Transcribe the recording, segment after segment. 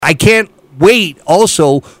I can't wait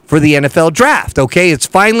also for the NFL draft. Okay, it's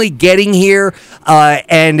finally getting here,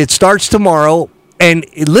 and it starts tomorrow. And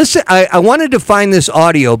listen, I wanted to find this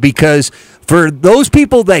audio because for those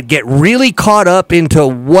people that get really caught up into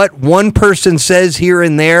what one person says here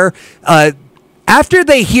and there, after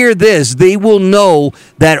they hear this, they will know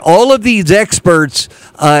that all of these experts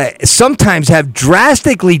sometimes have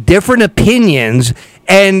drastically different opinions.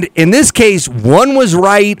 And in this case, one was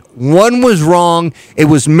right, one was wrong. It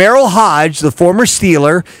was Merrill Hodge, the former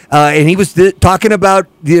Steeler, and he was talking about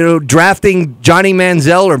drafting Johnny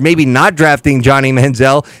Manziel or maybe not drafting Johnny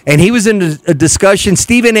Manziel. And he was in a discussion.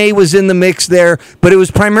 Stephen A. was in the mix there, but it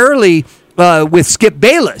was primarily with Skip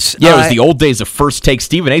Bayless. Yeah, it was the old days of First Take.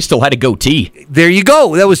 Stephen A. still had a goatee. There you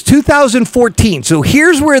go. That was 2014. So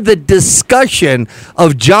here's where the discussion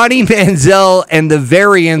of Johnny Manziel and the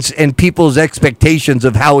variance and people's expectations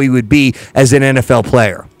of how he would be as an NFL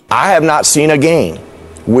player. I have not seen a game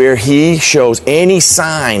where he shows any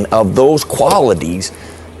sign of those qualities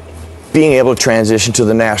being able to transition to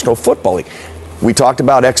the National Football League. We talked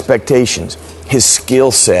about expectations. His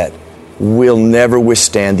skill set will never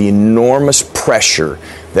withstand the enormous pressure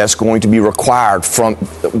that's going to be required from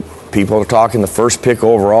people are talking the first pick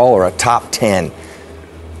overall or a top 10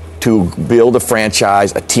 to build a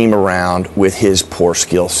franchise, a team around with his poor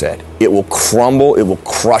skill set. It will crumble, it will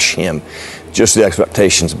crush him, just the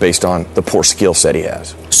expectations based on the poor skill set he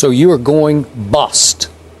has. So you are going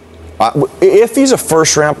bust. If he's a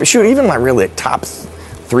first round, shoot, even like really a top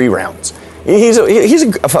 3 rounds. He's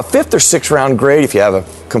a fifth or sixth round grade. If you have a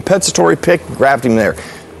compensatory pick, grabbed him there,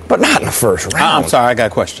 but not in the first round. I'm sorry, I got a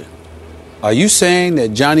question. Are you saying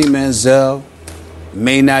that Johnny Manziel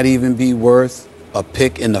may not even be worth a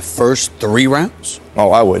pick in the first 3 rounds? Oh,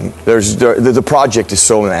 I wouldn't. The project is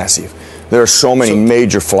so massive. There are so many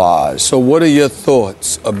major flaws. So what are your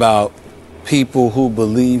thoughts about people who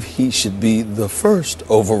believe he should be the first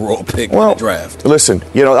overall pick in the draft? Listen,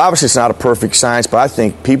 obviously it's not a perfect science, but I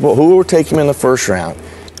think people who will take him in the first round.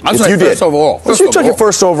 I'm saying first overall. If you took him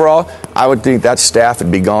first overall, I would think that staff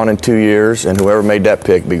would be gone in 2 years, and whoever made that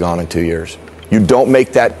pick be gone in 2 years. You don't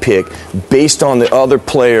make that pick based on the other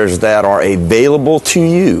players that are available to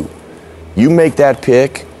you. You make that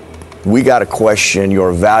pick, we got to question your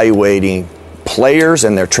evaluating players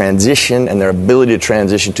and their transition and their ability to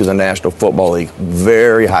transition to the National Football League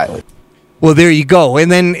very highly. Well, there you go.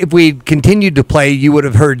 And then if we continued to play, you would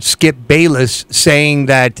have heard Skip Bayless saying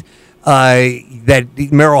that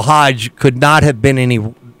that Merrill Hodge could not have been any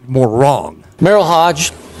more wrong. Merrill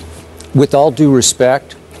Hodge, with all due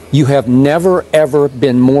respect, you have never, ever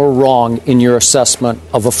been more wrong in your assessment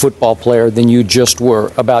of a football player than you just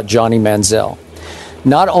were about Johnny Manziel.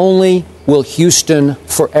 Not only will Houston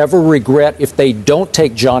forever regret if they don't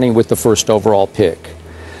take Johnny with the first overall pick,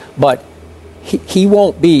 but he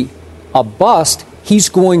won't be a bust. He's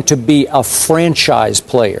going to be a franchise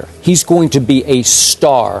player. He's going to be a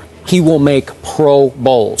star. He will make Pro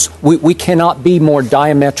Bowls. We cannot be more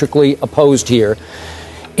diametrically opposed here.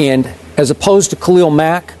 And as opposed to Khalil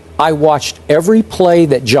Mack, I watched every play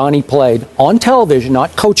that Johnny played on television,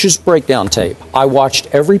 not coach's breakdown tape. I watched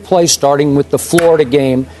every play starting with the Florida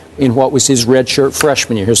game in what was his redshirt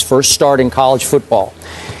freshman year, his first start in college football.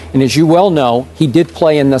 And as you well know, he did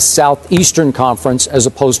play in the Southeastern Conference as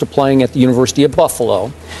opposed to playing at the University of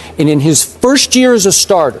Buffalo. And in his first year as a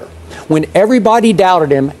starter, when everybody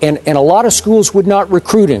doubted him and a lot of schools would not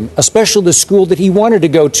recruit him, especially the school that he wanted to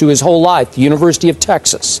go to his whole life, the University of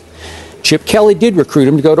Texas, Chip Kelly did recruit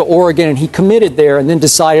him to go to Oregon, and he committed there and then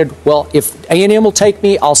decided, well, if A&M will take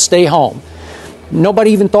me, I'll stay home.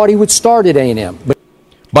 Nobody even thought he would start at A&M.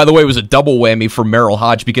 By the way, it was a double whammy for Merrill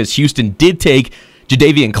Hodge because Houston did take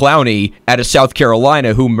Jadeveon Clowney out of South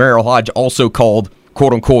Carolina, who Merrill Hodge also called,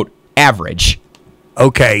 quote-unquote, average.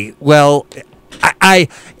 Okay, well,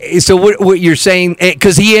 so what you're saying,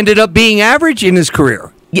 because he ended up being average in his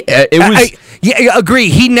career. Yeah, it was. I agree.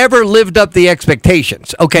 He never lived up the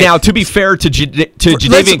expectations. Okay. Now, to be fair to Jadeveon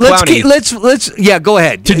Clowney, let's go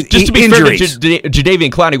ahead. Just to be fair to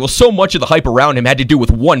Jadeveon Clowney, well, so much of the hype around him had to do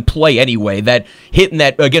with one play anyway. That hitting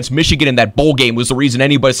that against Michigan in that bowl game was the reason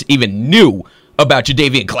anybody even knew about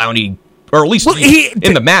Jadeveon Clowney, or at least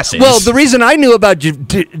in the masses. Well, the reason I knew about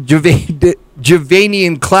Jadeveon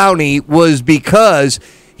Clowney was because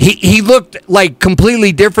he looked like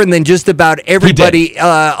completely different than just about everybody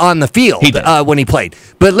on the field when he played.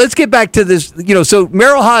 But let's get back to this. So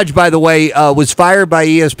Merrill Hodge, by the way, was fired by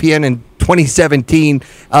ESPN in 2017,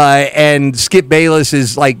 and Skip Bayless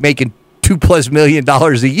is like making $2 $2+ million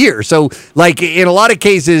a year. So, like, in a lot of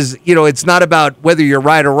cases, it's not about whether you're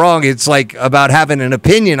right or wrong. It's like about having an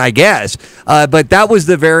opinion, I guess. But that was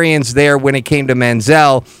the variance there when it came to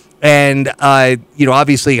Manziel. And,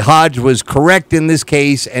 obviously Hodge was correct in this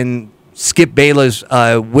case, and Skip Bayless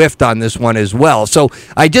whiffed on this one as well. So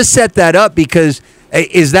I just set that up because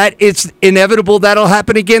it's inevitable that'll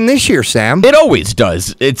happen again this year, Sam. It always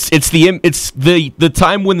does. It's the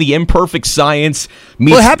time when the imperfect science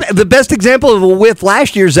meets. Well, the best example of a whiff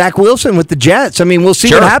last year, Zach Wilson with the Jets. I mean, we'll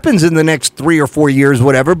see what happens in the next 3 or 4 years,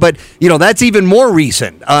 whatever. But that's even more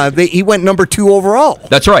recent. He went number 2 overall.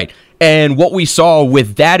 That's right. And what we saw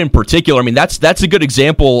with that in particular, I mean, that's a good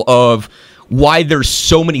example of why there's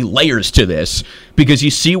so many layers to this, because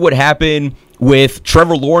you see what happened with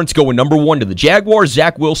Trevor Lawrence going number 1 to the Jaguars,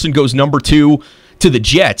 Zach Wilson goes number 2 to the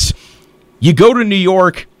Jets. You go to New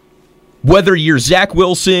York, whether you're Zach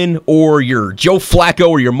Wilson or you're Joe Flacco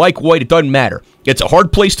or you're Mike White, it doesn't matter. It's a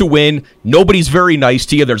hard place to win. Nobody's very nice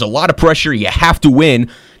to you. There's a lot of pressure. You have to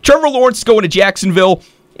win. Trevor Lawrence is going to Jacksonville.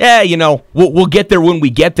 We'll get there when we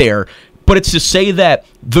get there. But it's to say that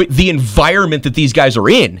the environment that these guys are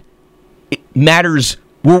in, it matters.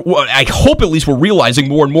 I hope at least we're realizing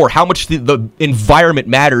more and more how much the environment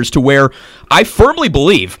matters, to where I firmly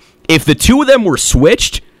believe if the two of them were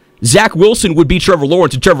switched, Zach Wilson would be Trevor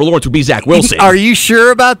Lawrence and Trevor Lawrence would be Zach Wilson. Are you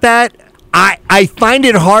sure about that? I find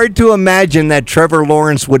it hard to imagine that Trevor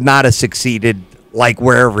Lawrence would not have succeeded like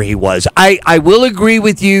wherever he was. I will agree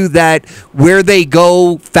with you that where they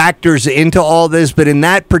go factors into all this, but in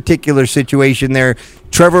that particular situation there,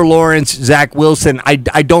 Trevor Lawrence, Zach Wilson, I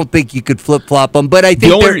don't think you could flip-flop them, but I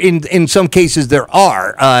think in some cases there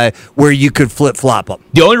are where you could flip-flop them.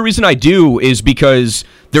 The only reason I do is because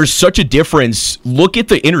there's such a difference. Look at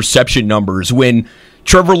the interception numbers when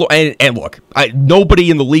Trevor, and look,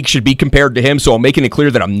 nobody in the league should be compared to him, so I'm making it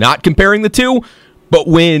clear that I'm not comparing the two, but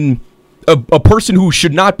when a person who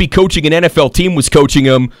should not be coaching an NFL team was coaching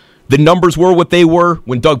him, the numbers were what they were.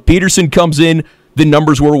 When Doug Peterson comes in, the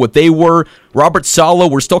numbers were what they were. Robert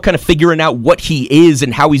Saleh, we're still kind of figuring out what he is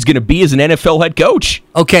and how he's going to be as an NFL head coach.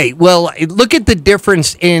 Okay, well, look at the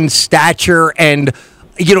difference in stature, and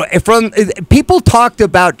from people talked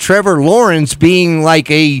about Trevor Lawrence being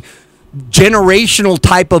like a generational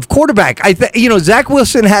type of quarterback. Zach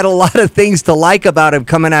Wilson had a lot of things to like about him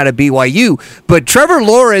coming out of BYU, but Trevor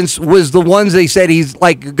Lawrence was the ones they said he's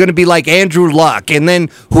like going to be like Andrew Luck, and then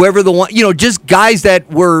whoever the one, just guys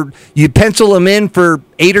that were, you pencil them in for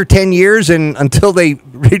 8 or 10 years, and until they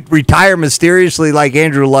retire mysteriously like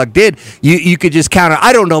Andrew Luck did, you could just count it.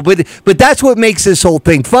 I don't know, but that's what makes this whole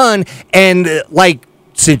thing fun. And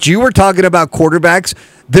since you were talking about quarterbacks,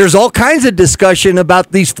 there's all kinds of discussion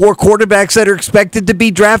about these 4 quarterbacks that are expected to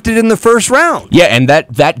be drafted in the first round. Yeah, and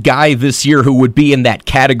that guy this year who would be in that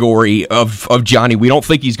category of Johnny, we don't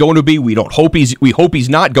think he's going to be. We hope he's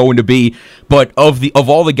not going to be. But of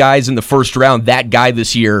all the guys in the first round, that guy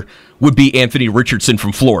this year would be Anthony Richardson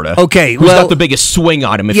from Florida. Okay, who's got the biggest swing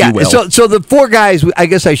on him, if you will. So the 4 guys, I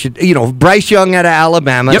guess I should, Bryce Young out of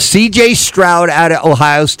Alabama, yep. C.J. Stroud out of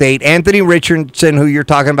Ohio State, Anthony Richardson, who you're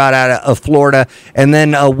talking about, out of Florida, and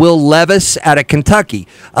then Will Levis out of Kentucky.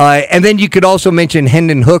 And then you could also mention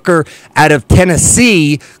Hendon Hooker out of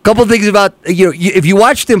Tennessee. A couple of things about, if you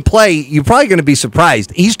watched him play, you're probably going to be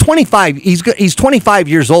surprised. He's 25. He's 25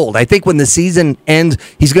 years old. I think when the season ends,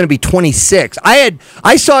 he's going to be 26.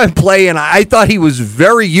 I saw him play, and I thought he was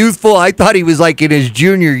very youthful. I thought he was like in his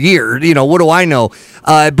junior year. What do I know?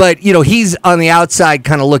 But he's on the outside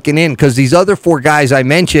kind of looking in, because these other 4 guys I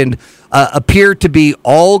mentioned appear to be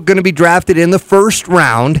all going to be drafted in the first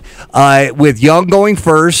round, with Young going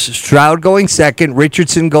first, Stroud going second,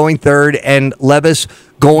 Richardson going third, and Levis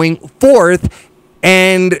going fourth.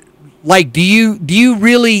 And do you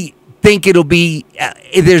really think it'll be?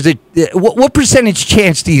 What percentage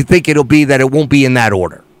chance do you think it'll be that it won't be in that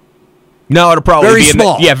order? No, it'll probably very be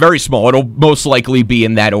small. Very small. It'll most likely be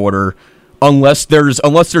in that order, unless there's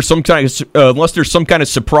some kind of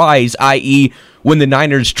surprise, i.e., when the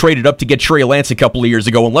Niners traded up to get Trey Lance a couple of years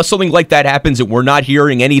ago. Unless something like that happens, and we're not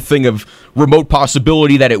hearing anything of remote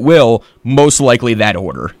possibility that it will, most likely that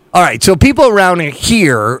order. All right. So people around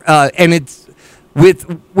here, and it's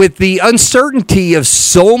with the uncertainty of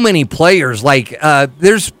so many players.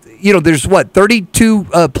 There's what, 32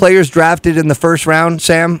 players drafted in the first round,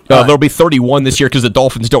 Sam? There'll be 31 this year because the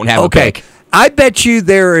Dolphins don't have a pick. I bet you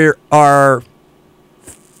there are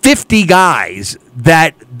 50 guys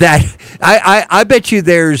that I bet you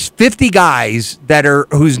there's 50 guys that are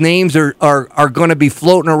whose names are going to be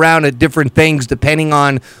floating around at different things depending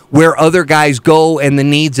on where other guys go and the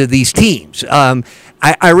needs of these teams.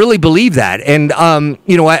 I really believe that. And,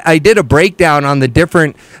 I did a breakdown on the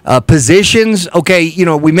different positions. Okay,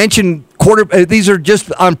 we mentioned these are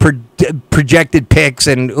just on projected picks,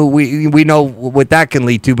 and we know what that can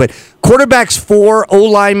lead to. But quarterbacks 4, O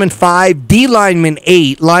lineman 5, D lineman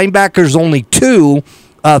 8, linebackers only 2.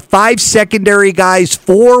 5 secondary guys,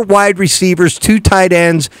 4 wide receivers, 2 tight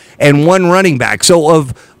ends, and 1 running back. So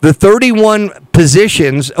of the 31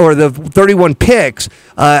 positions or the 31 picks,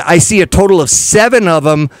 I see a total of 7 of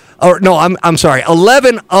them. Or no, I'm sorry,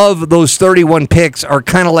 11 of those 31 picks are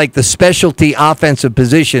kind of like the specialty offensive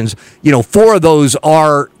positions. 4 of those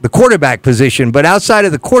are the quarterback position, but outside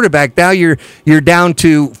of the quarterback, now you're down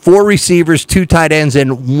to 4 receivers, 2 tight ends,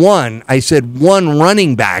 and 1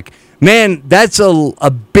 running back. Man, that's a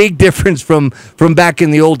big difference from back in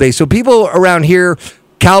the old days. So people around here,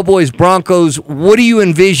 Cowboys, Broncos, what do you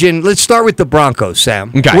envision? Let's start with the Broncos,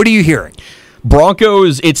 Sam. Okay. What are you hearing?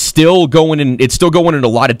 Broncos, it's still going in a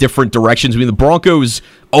lot of different directions. I mean, the Broncos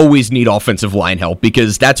always need offensive line help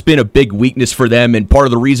because that's been a big weakness for them, and part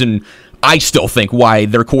of the reason I still think why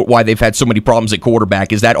they've had so many problems at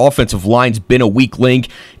quarterback is that offensive line's been a weak link,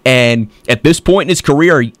 and at this point in his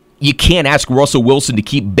career, you can't ask Russell Wilson to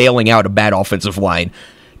keep bailing out a bad offensive line.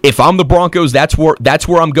 If I'm the Broncos, that's where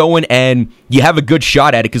I'm going, and you have a good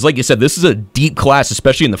shot at it because, like you said, this is a deep class,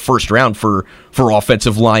 especially in the first round for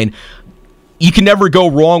offensive line. You can never go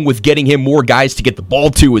wrong with getting him more guys to get the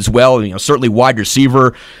ball to as well. Certainly wide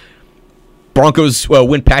receiver. Broncos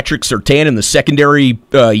win Patrick Surtain in the secondary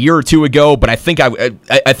a year or two ago, but I think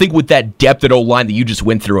with that depth at O-line that you just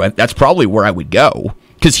went through, that's probably where I would go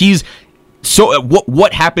because he's. So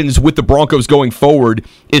what happens with the Broncos going forward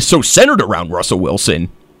is so centered around Russell Wilson.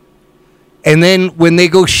 And then when they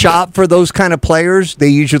go shop for those kind of players, they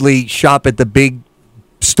usually shop at the big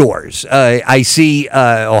stores. I see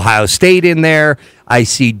Ohio State in there. I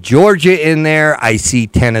see Georgia in there. I see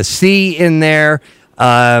Tennessee in there.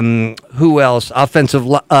 Who else?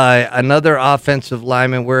 Another offensive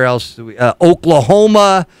lineman. Where else?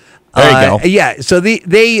 Oklahoma. There you go. Yeah, so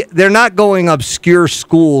they're not going obscure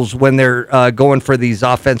schools when they're going for these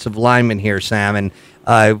offensive linemen here, Sam, and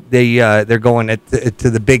they're going to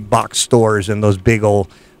the big box stores and those big old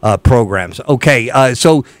programs. Okay,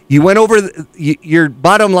 so you went over your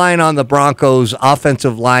bottom line on the Broncos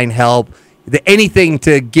offensive line help. Anything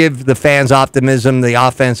to give the fans optimism, the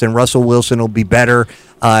offense and Russell Wilson will be better.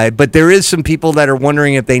 But there is some people that are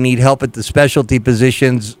wondering if they need help at the specialty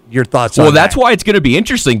positions. Your thoughts on that? Well, that's why it's going to be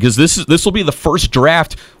interesting because this will be the first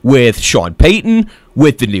draft with Sean Payton,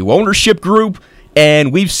 with the new ownership group,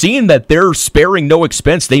 and we've seen that they're sparing no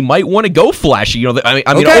expense. They might want to go flashy. I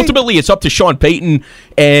mean, ultimately, it's up to Sean Payton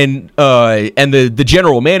and the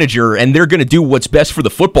general manager, and they're going to do what's best for the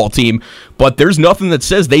football team. But there's nothing that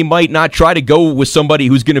says they might not try to go with somebody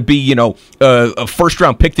who's going to be, a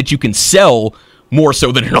first-round pick that you can sell more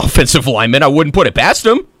so than an offensive lineman. I wouldn't put it past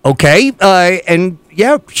him. Okay, and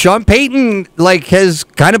yeah, Sean Payton has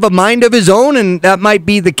kind of a mind of his own, and that might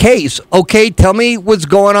be the case. Okay, tell me what's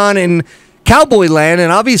going on in Cowboy land,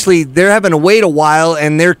 and obviously they're having to wait a while,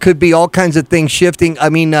 and there could be all kinds of things shifting. I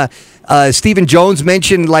mean, Stephen Jones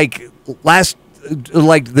mentioned the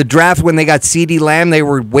draft when they got CeeDee Lamb, they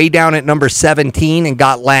were way down at number 17 and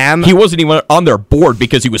got Lamb. He wasn't even on their board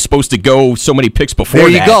because he was supposed to go so many picks before that.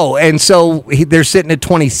 There you go. And so they're sitting at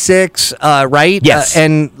 26, right? Yes.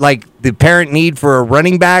 And the apparent need for a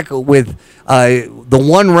running back with the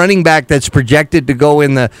one running back that's projected to go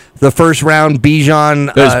in the first round,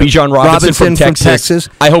 Bijan Robinson from Texas.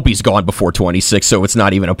 I hope he's gone before 26, so it's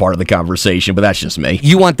not even a part of the conversation, but that's just me.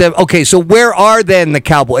 You want them? Okay, so where are then the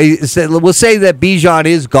Cowboys? We'll say that Bijan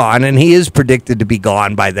is gone, and he is predicted to be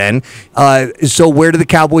gone by then. So where do the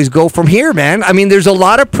Cowboys go from here, man? I mean, there's a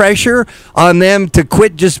lot of pressure on them to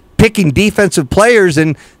quit just picking defensive players,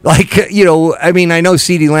 and I know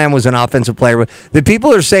CeeDee Lamb was an offensive player, but the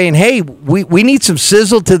people are saying, hey, we need some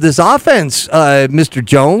sizzle to this offense, Mr.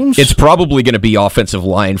 Jones. It's probably going to be offensive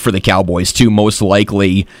line for the Cowboys too, most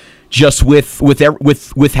likely, just with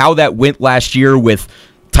how that went last year with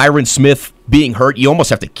Tyron Smith being hurt. You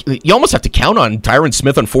almost have to count on Tyron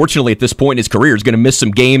Smith. Unfortunately, at this point in his career, is going to miss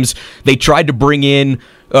some games. They tried to bring in.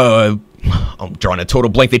 I'm drawing a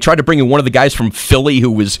total blank. They tried to bring in one of the guys from Philly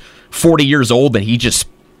who was 40 years old, and he just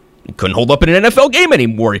couldn't hold up in an NFL game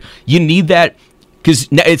anymore. You need that because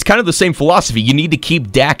it's kind of the same philosophy. You need to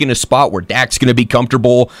keep Dak in a spot where Dak's going to be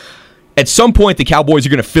comfortable. At some point, the Cowboys are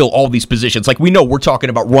going to fill all these positions. Like we know, we're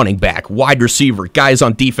talking about running back, wide receiver, guys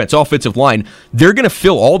on defense, offensive line. They're going to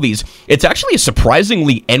fill all these. It's actually a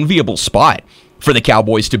surprisingly enviable spot for the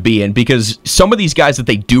Cowboys to be in because some of these guys that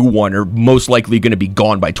they do want are most likely going to be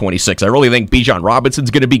gone by 26. I really think Bijan Robinson's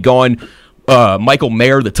going to be gone Michael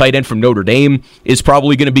Mayer, the tight end from Notre Dame, is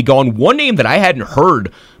probably going to be gone. One name that I hadn't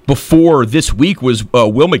heard before this week was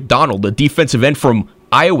Will McDonald, the defensive end from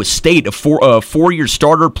Iowa State, a four-year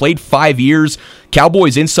starter, played 5 years.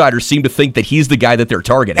 Cowboys insiders seem to think that he's the guy that they're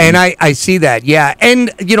targeting. And I see that, yeah.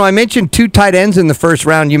 And, I mentioned 2 tight ends in the first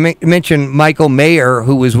round. You mentioned Michael Mayer,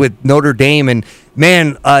 who was with Notre Dame, and,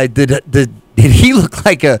 man, did he look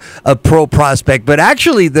like a pro prospect? But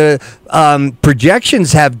actually, the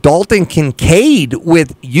projections have Dalton Kincaid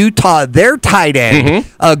with Utah, their tight end,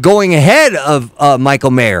 going ahead of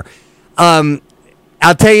Michael Mayer. I'll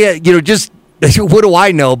tell you, just what do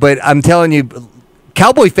I know? But I'm telling you,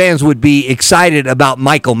 Cowboy fans would be excited about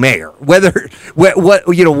Michael Mayer, whether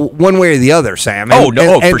one way or the other, Sam.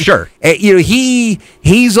 For sure.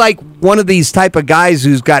 He's like one of these type of guys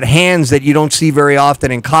who's got hands that you don't see very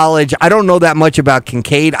often in college. I don't know that much about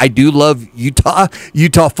Kincaid. I do love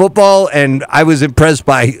Utah football, and I was impressed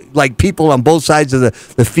by people on both sides of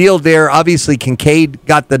the field there. Obviously, Kincaid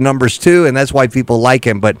got the numbers too, and that's why people like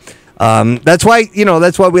him. But that's why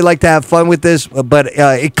we like to have fun with this. But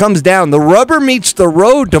it comes down. The rubber meets the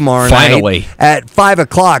road tomorrow night at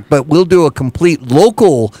 5:00. But we'll do a complete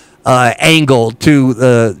local angle to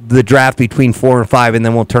the draft between 4 and 5, and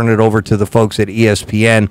then we'll turn it over to the folks at ESPN.